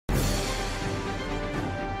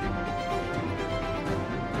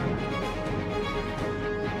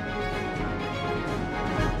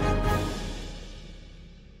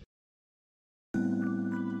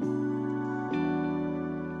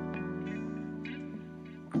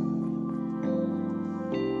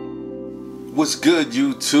What's good,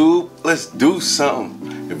 YouTube? Let's do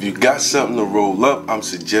something. If you got something to roll up, I'm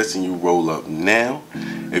suggesting you roll up now.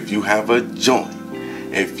 If you have a joint,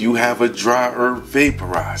 if you have a dry herb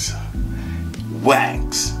vaporizer,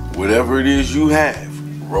 wax, whatever it is you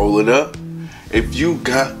have, roll it up. If you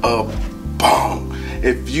got a bong,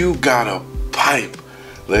 if you got a pipe,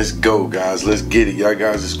 let's go, guys. Let's get it. Y'all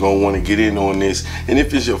guys is gonna want to get in on this. And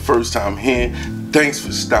if it's your first time here, thanks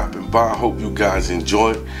for stopping by. I hope you guys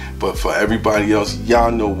enjoy it. But for everybody else,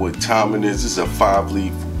 y'all know what time it is. It's a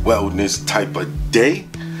 5-leaf wellness type of day.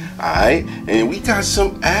 Alright, and we got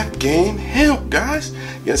some Afghan hemp, guys.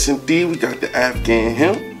 Yes, indeed, we got the Afghan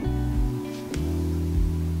hemp.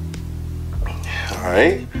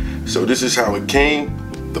 Alright, so this is how it came.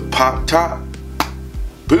 The pop top.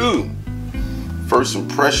 Boom. First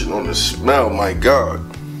impression on the smell, my God.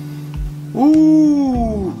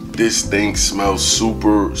 Ooh, this thing smells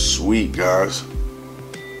super sweet, guys.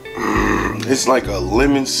 It's like a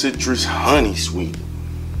lemon citrus honey sweet.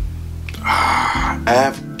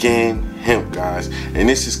 Afghan hemp, guys. And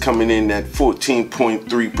this is coming in at 14.3%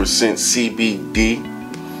 CBD.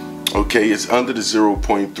 Okay, it's under the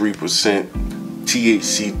 0.3%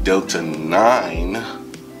 THC Delta 9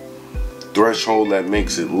 threshold that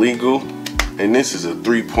makes it legal. And this is a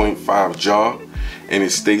 3.5 jar, and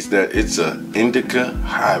it states that it's an indica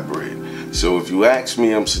hybrid. So if you ask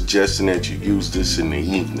me, I'm suggesting that you use this in the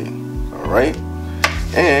evening. All right,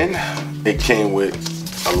 and it came with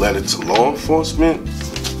a letter to law enforcement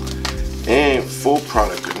and full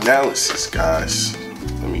product analysis, guys.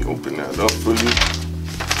 Let me open that up for you.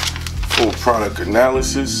 Full product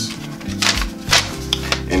analysis.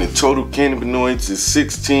 And the total cannabinoids is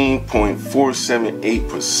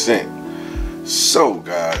 16.478%. So,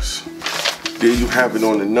 guys, there you have it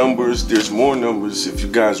on the numbers. There's more numbers. If you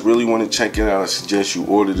guys really want to check it out, I suggest you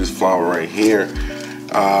order this flower right here.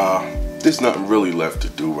 There's nothing really left to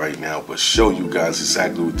do right now but show you guys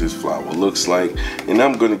exactly what this flower looks like. And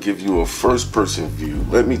I'm going to give you a first person view.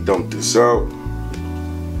 Let me dump this out.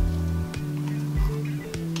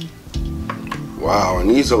 Wow,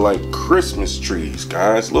 and these are like Christmas trees,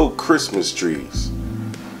 guys. Little Christmas trees.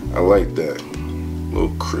 I like that.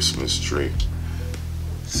 Little Christmas tree.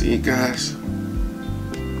 See, guys?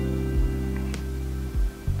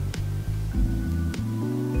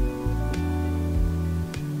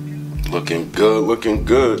 Looking good, looking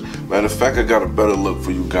good. Matter of fact, I got a better look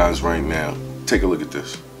for you guys right now. Take a look at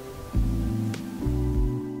this.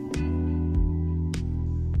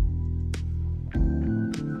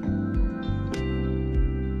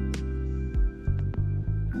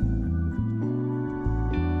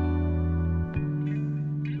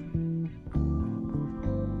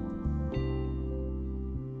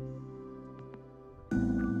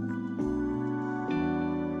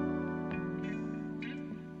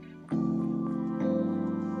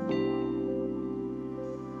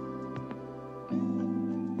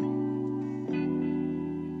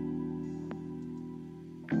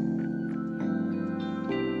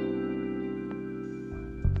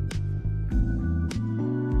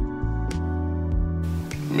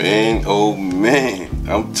 Man, oh man,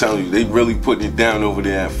 I'm telling you, they really putting it down over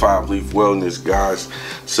there at 5-leaf wellness, guys.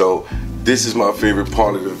 So this is my favorite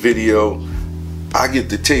part of the video. I get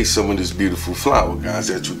to taste some of this beautiful flower, guys,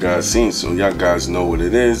 that you guys seen. So y'all guys know what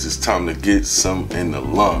it is. It's time to get some in the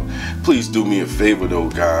lung. Please do me a favor though,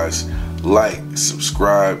 guys. Like,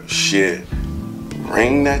 subscribe, share,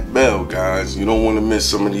 ring that bell, guys. You don't want to miss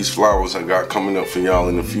some of these flowers I got coming up for y'all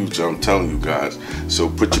in the future. I'm telling you guys. So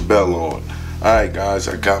put your bell on. Alright, guys,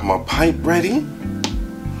 I got my pipe ready.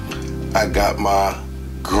 I got my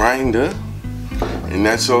grinder. And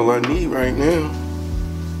that's all I need right now.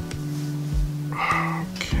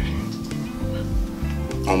 Okay.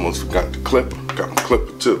 Almost forgot the clipper. Got my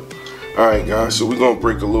clipper too. Alright, guys, so we're going to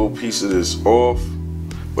break a little piece of this off.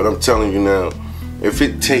 But I'm telling you now, if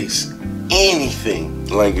it tastes anything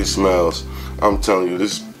like it smells, I'm telling you,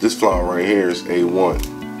 this flower right here is A1.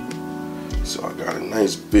 So I got a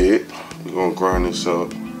nice bit. We're gonna grind this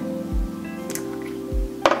up.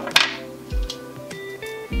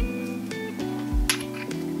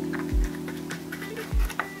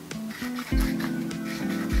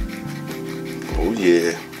 Oh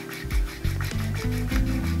yeah.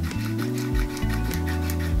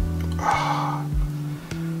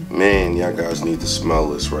 Man, y'all guys need to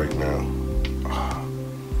smell this right now.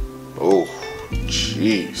 Oh,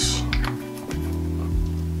 jeez.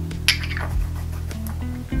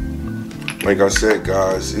 Like I said,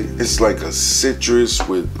 guys, it's like a citrus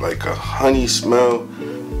with like a honey smell.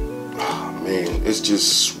 Oh, man, it's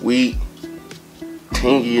just sweet,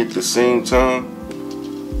 tangy at the same time.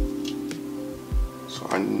 So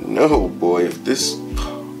I know, boy, if this,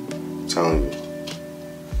 I'm telling you.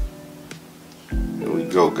 There we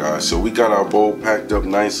go, guys. So we got our bowl packed up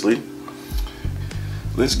nicely.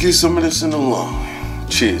 Let's get some of this in the lung.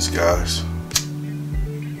 Cheers, guys.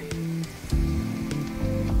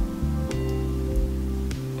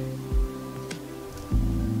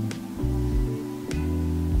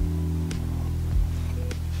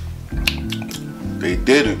 They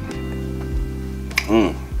did it.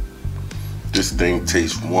 This thing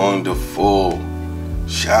tastes wonderful.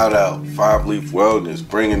 Shout out 5 Leaf Wellness,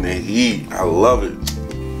 bringing the heat. I love it.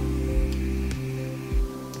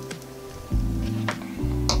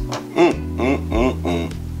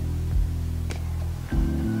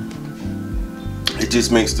 It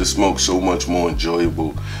just makes the smoke so much more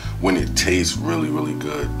enjoyable when it tastes really, really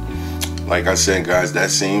good. Like I said, guys,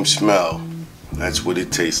 that same smell, that's what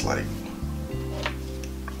it tastes like.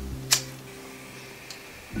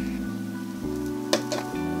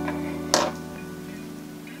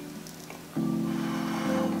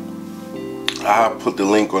 I'll put the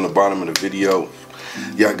link on the bottom of the video.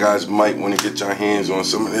 Y'all guys might want to get your hands on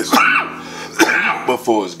some of this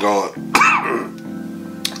before it's gone.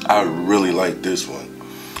 I really like this one.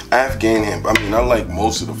 Afghan Hemp. I mean, I like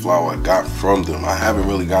most of the flower I got from them. I haven't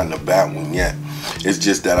really gotten a bad one yet. It's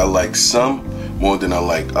just that I like some more than I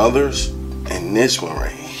like others. And this one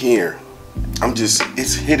right here,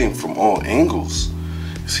 it's hitting from all angles.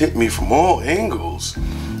 It's hit me from all angles.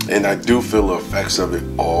 And I do feel the effects of it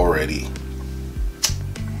already.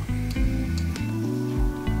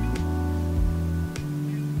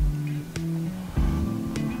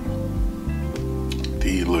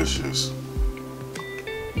 Delicious.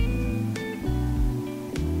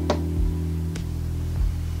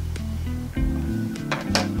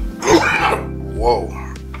 Whoa.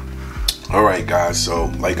 Alright, guys, so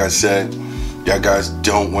like I said, y'all guys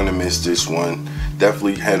don't want to miss this one.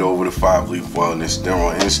 Definitely head over to 5 Leaf Wellness. They're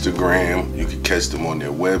on Instagram. You can catch them on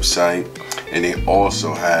their website. And they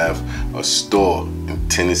also have a store in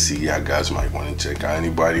Tennessee. Y'all guys might want to check out.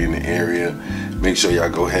 Anybody in the area, make sure y'all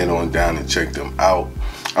go head on down and check them out.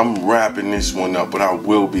 I'm wrapping this one up, but I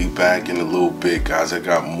will be back in a little bit, guys. I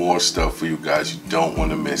got more stuff for you guys you don't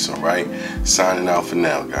want to miss, all right? Signing out for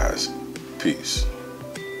now, guys. Peace.